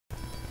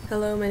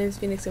Hello, my name is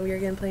Phoenix and we are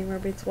again playing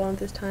Mermaid.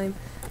 This time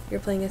we are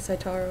playing as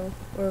Saitaro,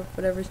 or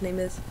whatever his name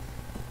is,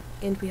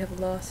 and we have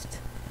lost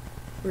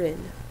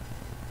Rin.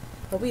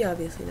 Well, we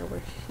obviously know where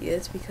she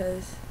is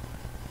because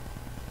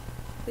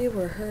we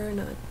were her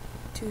not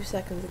 2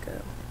 seconds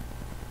ago.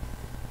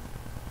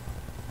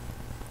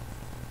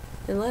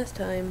 And last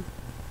time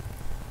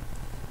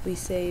we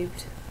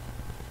saved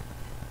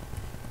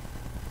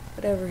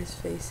whatever his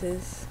face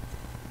is,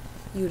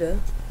 Yuta,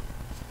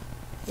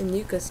 and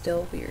Yuka's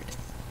still weird.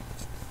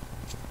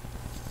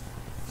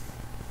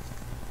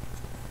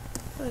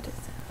 What is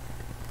that?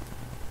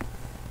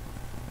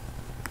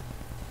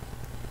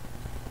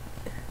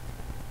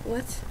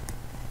 What?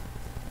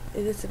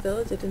 Is this a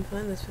village? I didn't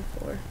find this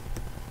before.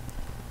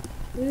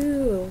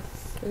 Ooh,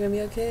 we're gonna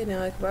be okay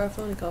now. I can borrow a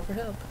phone and call for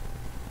help.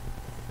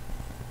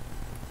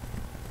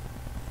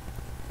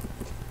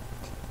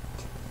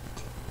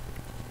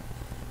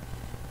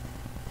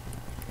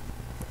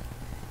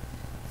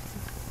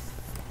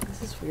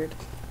 This is weird.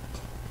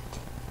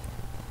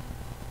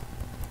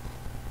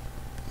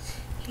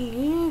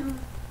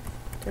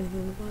 Turning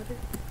in the water.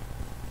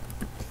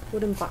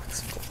 Wooden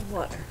box full of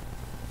water.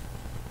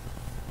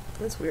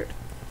 That's weird.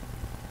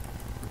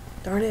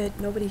 Darn it,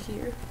 nobody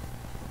here.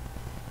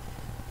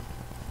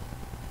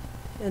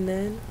 And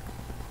then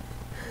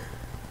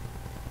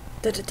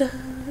da da da,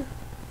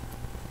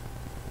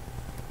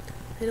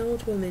 an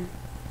old woman.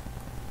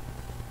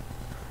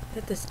 Is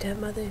that the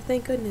stepmother?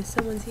 Thank goodness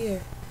someone's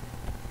here.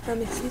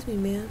 Excuse me,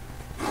 ma'am.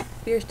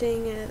 We are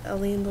staying at a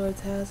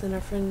landlord's house and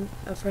a friend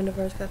of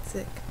ours got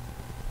sick.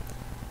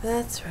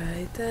 That's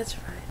right, that's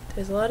right.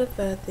 There's a lot of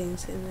bad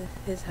things in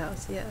his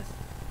house, yes.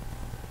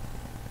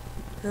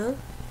 Huh?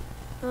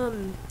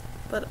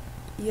 But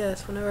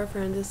yes, one of our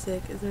friends is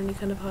sick. Is there any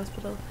kind of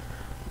hospital?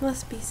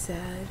 Must be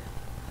sad.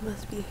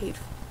 Must be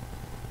hateful.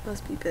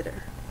 Must be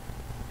bitter.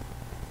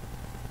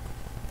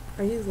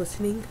 Are you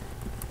listening?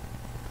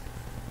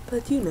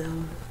 But you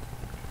know,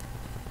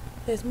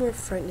 there's more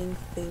frightening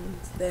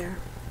things there.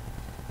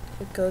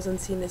 What goes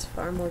unseen is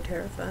far more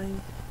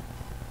terrifying.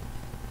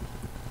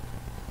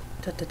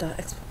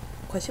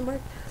 Question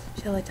mark?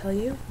 Shall I tell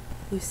you?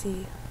 You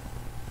see.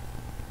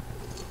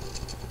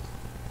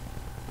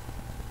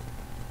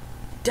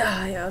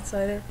 Die,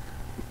 outsider.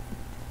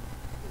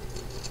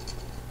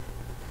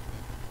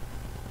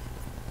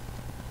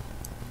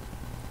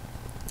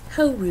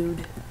 How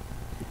rude.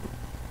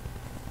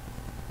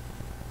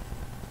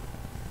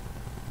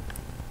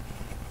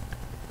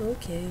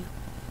 Okay.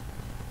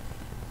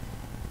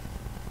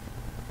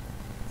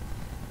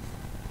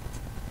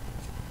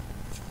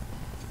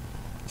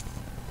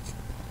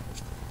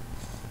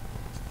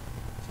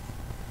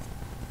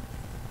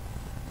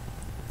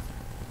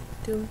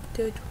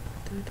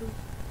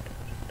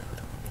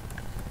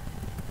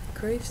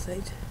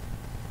 Gravesite.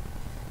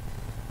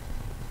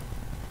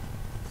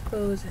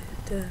 Suppose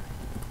it.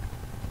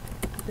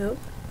 Nope.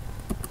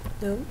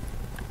 Nope.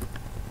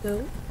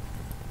 Nope.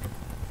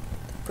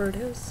 The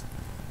birdhouse.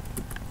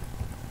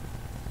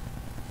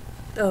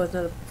 Oh, it's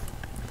not a.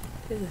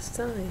 There's a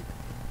sign.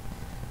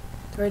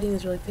 The writing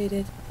is really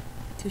faded.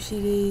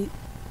 Tushidi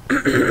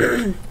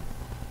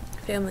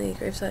family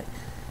gravesite.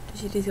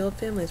 Tushidi's the old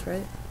families,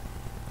 right?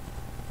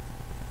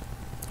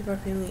 Give our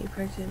family a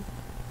pregnant,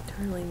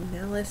 eternally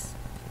malice.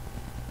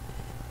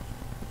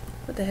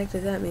 What the heck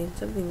does that mean?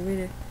 Something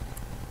weirder.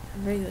 A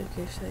regular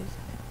gravesite.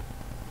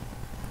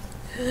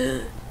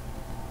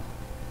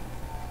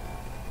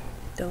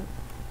 Don't.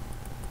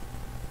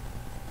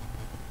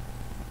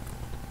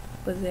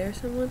 Was there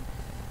someone?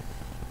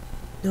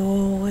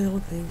 No, I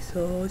don't think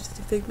so. It's just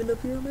a figment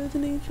of your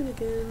imagination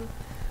again.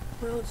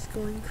 We're all just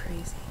going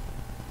crazy.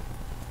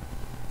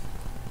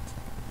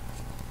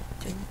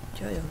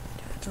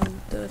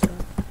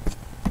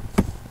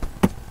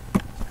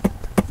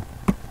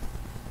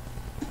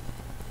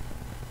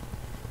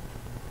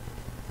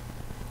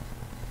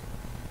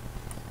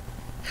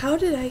 How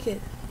did I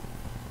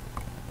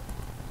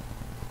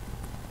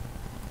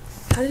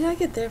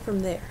get there from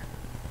there?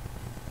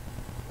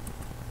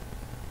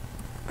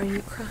 Are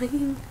you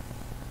crying?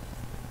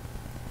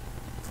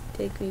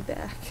 Take me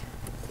back.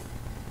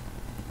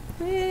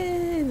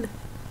 Rin!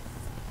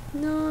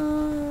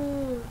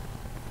 No!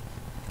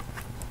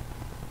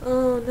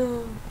 Oh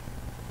no.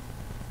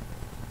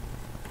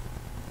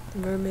 The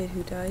mermaid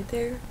who died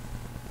there?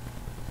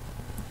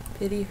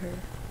 Pity her.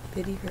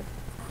 Pity her.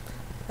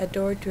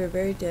 Adored to her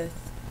very death.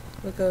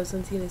 What goes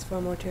unseen is far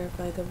more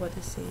terrifying than what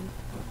is seen.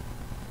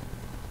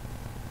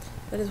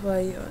 That is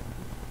why you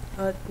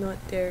ought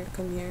not dare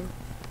come here.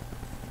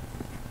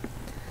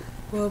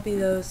 Woe be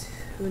those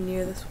who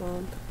near the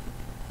swamp.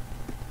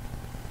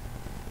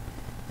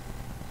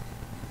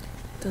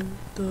 Dun,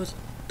 dun,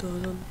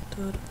 dun, dun,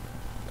 dun.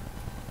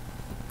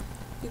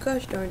 You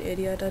gosh darn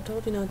idiot, I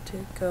told you not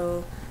to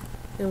go,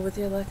 and with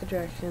your lack of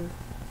direction.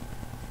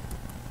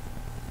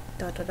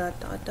 Dot dot dot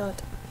dot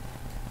dot.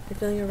 You're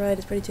feeling alright,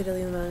 it's pretty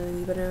chilly in the mountain, and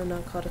you better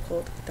not caught a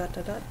cold. Dot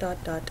dot dot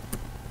dot dot.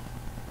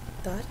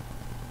 Dot?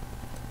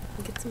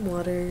 Get some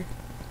water.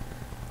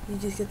 You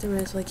just get some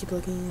rest while I keep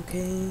looking,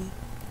 okay?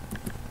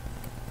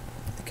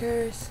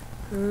 curse.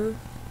 Hmm?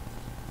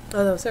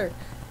 Oh, that was her.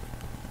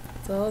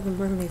 It's all the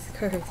mermaid's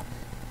curse.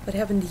 What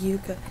happened to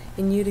Yuka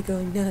and Yuta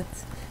going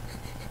nuts?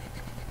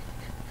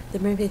 The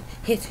mermaid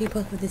hates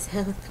people in this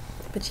house,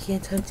 but she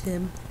can't talk to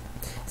them.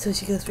 So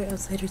she goes for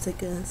outsiders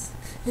like us.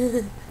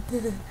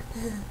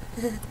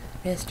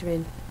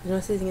 Restaurant. There's no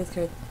such thing as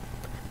curse.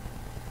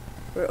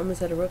 We're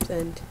almost at a rope's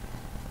end.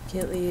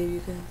 Can't leave, you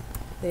can.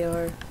 They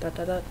are. Dot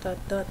dot dot dot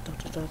dot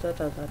dot dot dot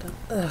dot dot dot.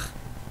 Ugh.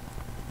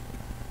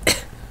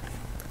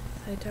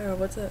 Hi Tara,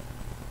 what's up?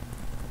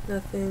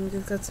 Nothing.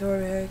 Just got sore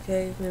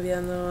headache. Maybe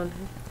I'm the one.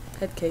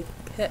 Headache.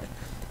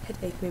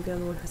 Maybe I'm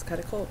the one who's got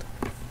a cold.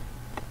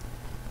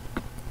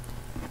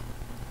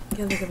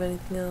 Can't think of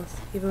anything else.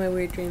 Even my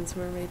weird dreams,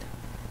 mermaid.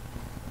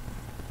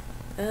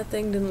 That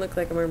thing didn't look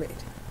like a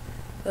mermaid.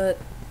 But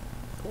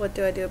what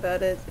do I do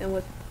about it? And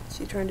what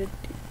she trying to do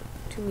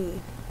to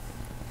me?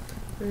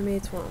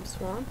 Mermaid swamp.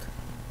 Swamp?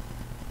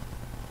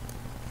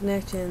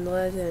 Connection, the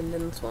legend,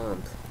 and the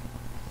swamp.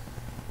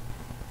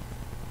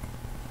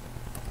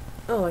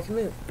 Oh, I can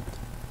move.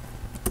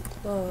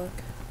 Log.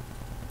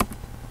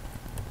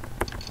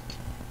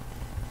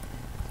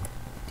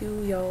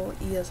 Do your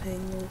ears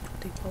hang low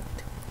to the pot?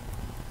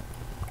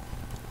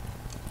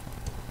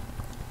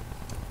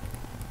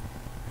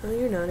 Oh,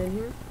 you're not in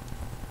here.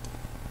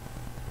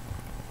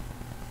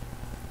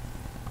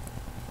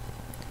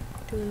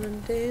 Doing a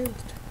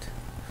dance.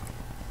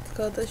 It's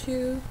called the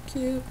shoe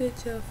cupid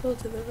shuffle.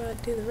 To the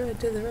right, to the right,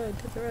 to the right,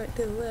 to the right,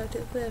 to the left, to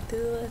the left, to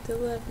the left, to the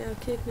left. Now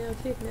kick, now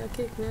kick, now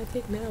kick, now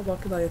kick, now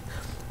walk by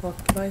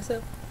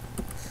yourself.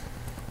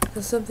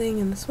 There's something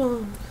in the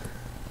swamp.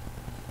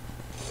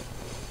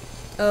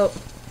 Oh.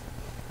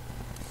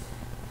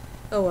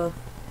 Oh well.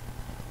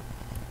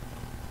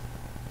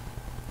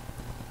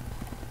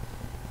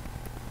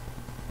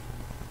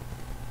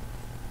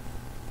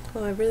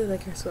 Oh, I really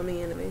like her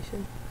swimming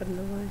animation. I don't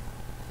know why.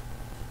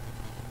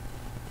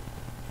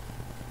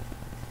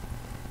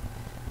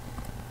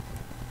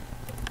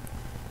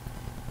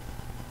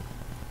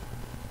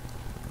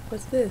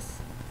 What's this?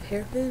 A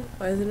hairpin?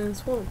 Why is it in a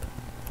swamp?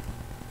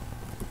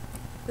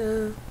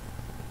 Run!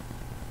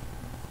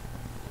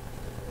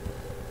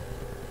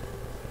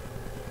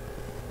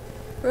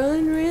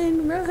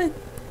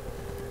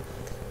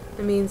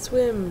 I mean,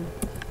 swim.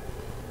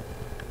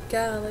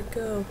 Gotta let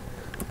go.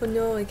 Oh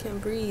no, I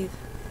can't breathe.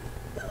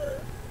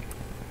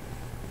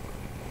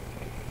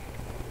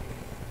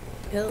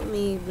 Help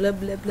me, blub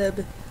blub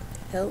blub.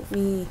 Help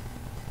me.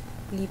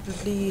 Bleep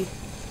bleep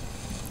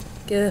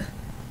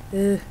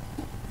bleep.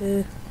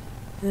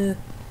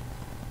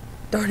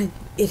 Darn it,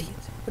 idiot.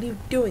 What are you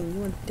doing?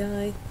 You want to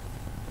die?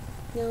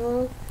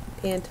 No.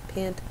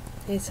 Pant.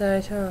 Hey,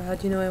 sorry, Taro,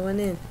 how'd you know I went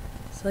in?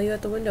 Saw you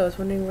at the window. I was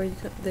wondering where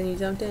then you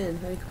jumped in.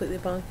 Are you completely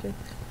bonkers?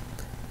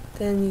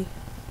 Then you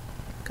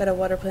got a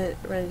water plant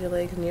around your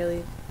legs and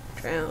nearly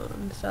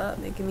drowned. Stop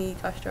making me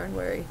gosh darn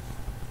worry.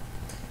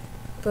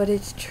 But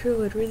it's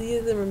true, it really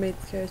is a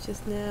mermaid's curse.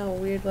 Just now, a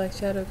weird black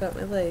shadow got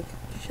my leg.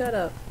 Shut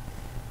up.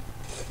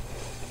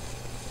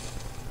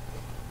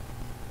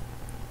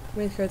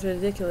 Mermaid's curse are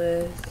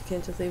ridiculous. You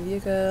can't just leave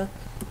Yuka.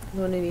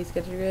 No one needs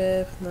to get a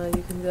grip. No,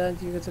 you can dodge.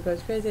 Yuka's so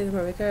crazy. It's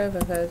mermaid curse.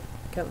 I've had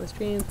countless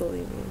dreams,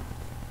 believe me.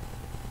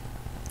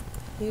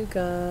 You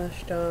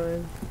gosh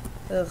darn.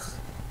 Ugh.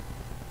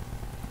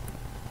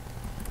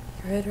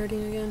 Your head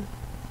hurting again?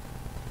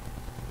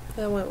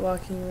 I went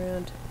walking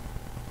around.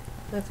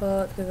 My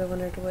fault because I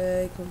wandered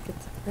away. Go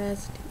get some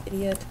rest, you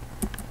idiot.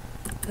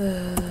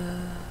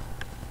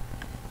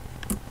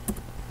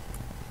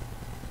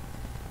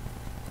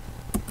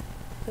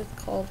 Let's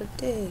call it a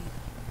day.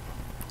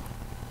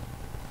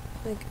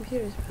 My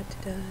computer's about to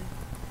die.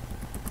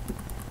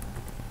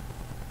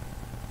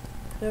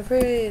 I'm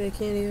afraid I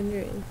can't even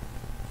dream.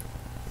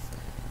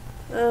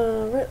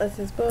 Right, let's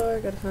explore.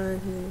 Gotta find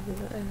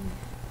something.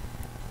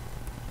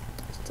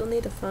 Still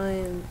need to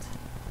find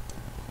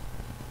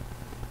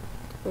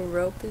a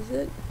rope, is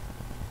it?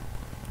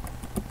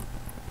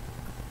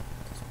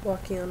 Just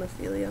walking on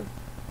Ophelia.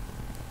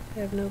 I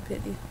have no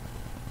pity.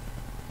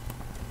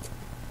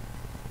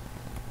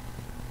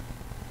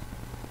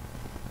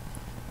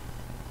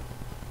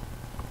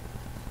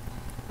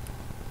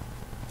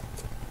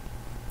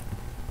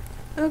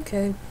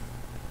 Okay.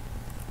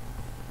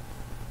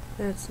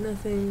 That's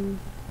nothing.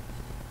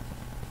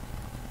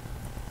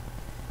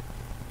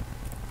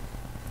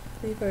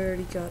 I believe I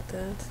already got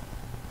that.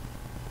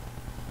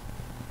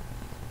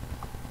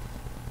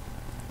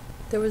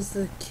 There was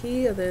the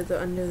key under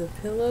the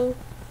pillow.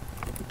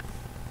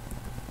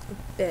 A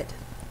bed.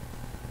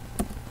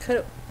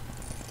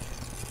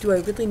 Do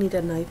I really need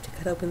a knife to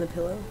cut open the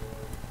pillow?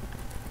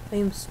 I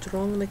am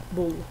strong like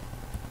bull.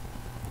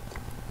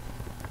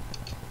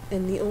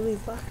 And the only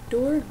locked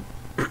door?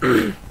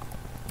 I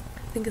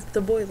think it's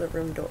the boiler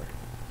room door.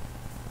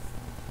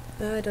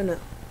 I don't know.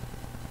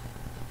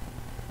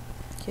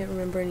 Can't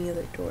remember any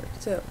other door.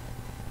 So.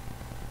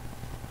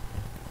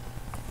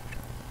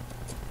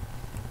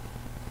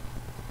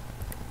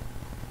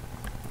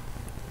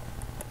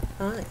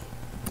 I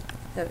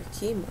have a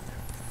key, mother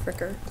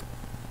fricker.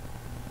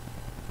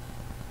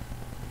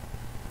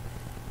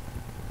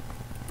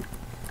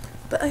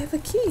 But I have a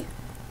key!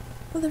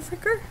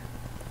 Motherfricker!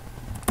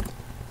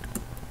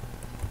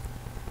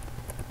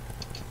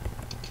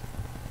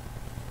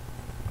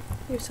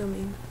 You're so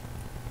mean.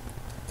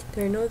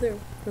 There are no other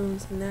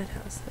rooms in that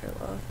house that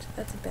are locked.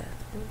 That's a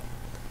bathroom.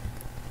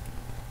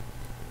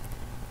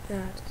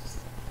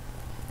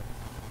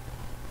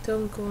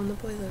 Don't go in the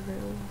boiler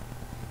room.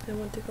 I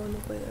want to go in the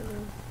boiler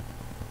room.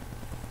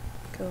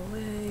 Go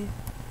away.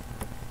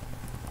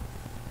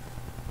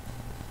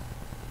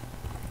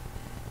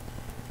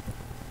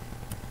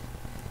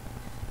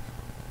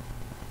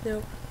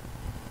 Nope.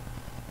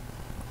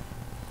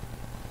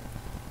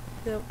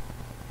 Nope.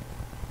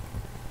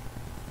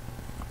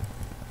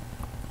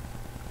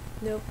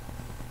 Nope.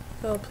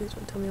 Oh, please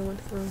don't tell me I went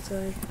to the wrong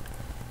side.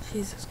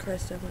 Jesus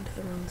Christ, I went to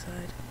the wrong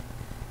side.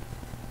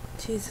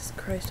 Jesus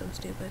Christ, I'm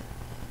stupid.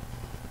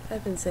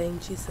 I've been saying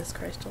Jesus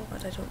Christ a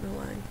lot, I don't know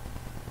why.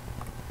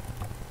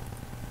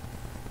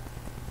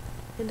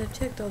 And I've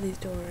checked all these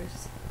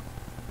doors.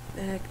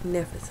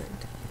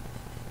 Magnificent.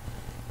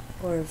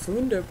 Or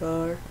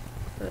wunderbar.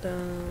 But,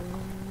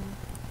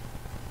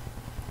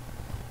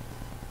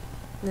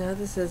 now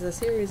this is a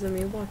series of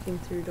me walking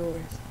through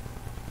doors.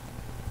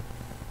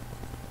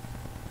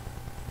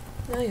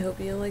 I hope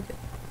you like it.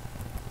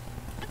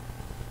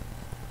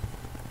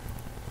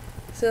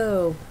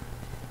 So,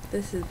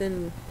 this has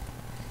been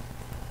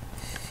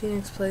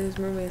Phoenix Plays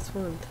Mermaid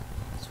Swamp.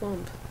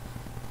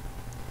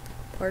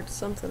 Part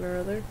something or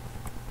other.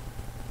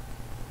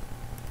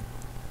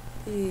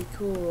 Be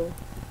cool.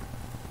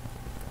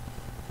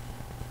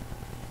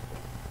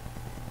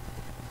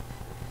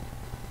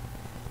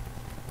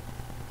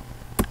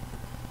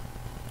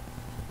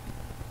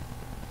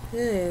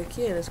 Hey, a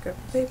key and a scrap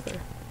of paper.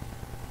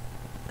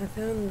 I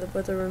found the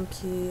boiler room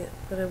key,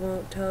 but I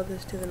won't tell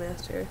this to the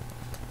master.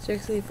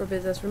 Strictly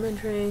forbids us from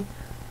entering.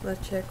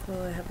 Let's check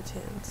while I have a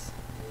chance.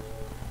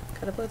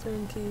 Got a boiler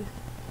room key.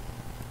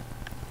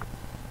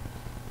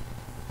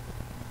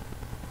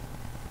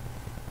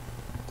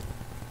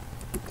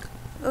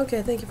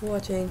 Okay, thank you for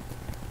watching.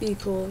 Be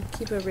cool.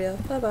 Keep it real.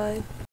 Bye bye.